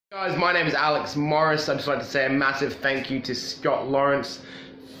Guys, my name is Alex Morris. I'd just like to say a massive thank you to Scott Lawrence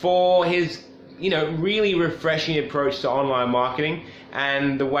for his, really refreshing approach to online marketing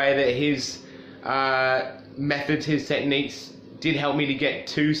and the way that his methods, his techniques did help me to get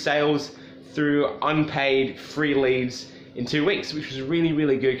 2 sales through unpaid free leads in 2 weeks, which was really,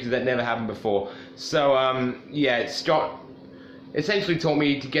 really good because that never happened before. So, Scott essentially taught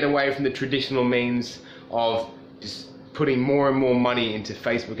me to get away from the traditional means of just putting more and more money into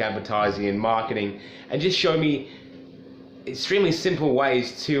Facebook advertising and marketing, and just show me extremely simple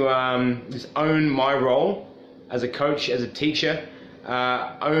ways to just own my role as a coach, as a teacher,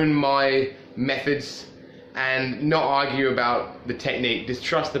 own my methods, and not argue about the technique. Just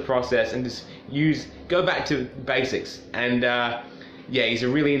trust the process and just go back to basics. And he's a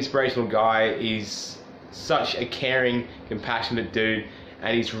really inspirational guy. He's such a caring, compassionate dude,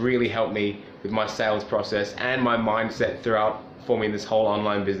 and he's really helped me with my sales process and my mindset throughout forming this whole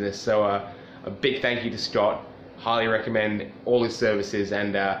online business. So a big thank you to Scott. Highly recommend all his services,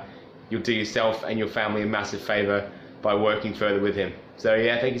 and you'll do yourself and your family a massive favor by working further with him. So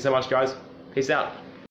thank you so much, guys. Peace out.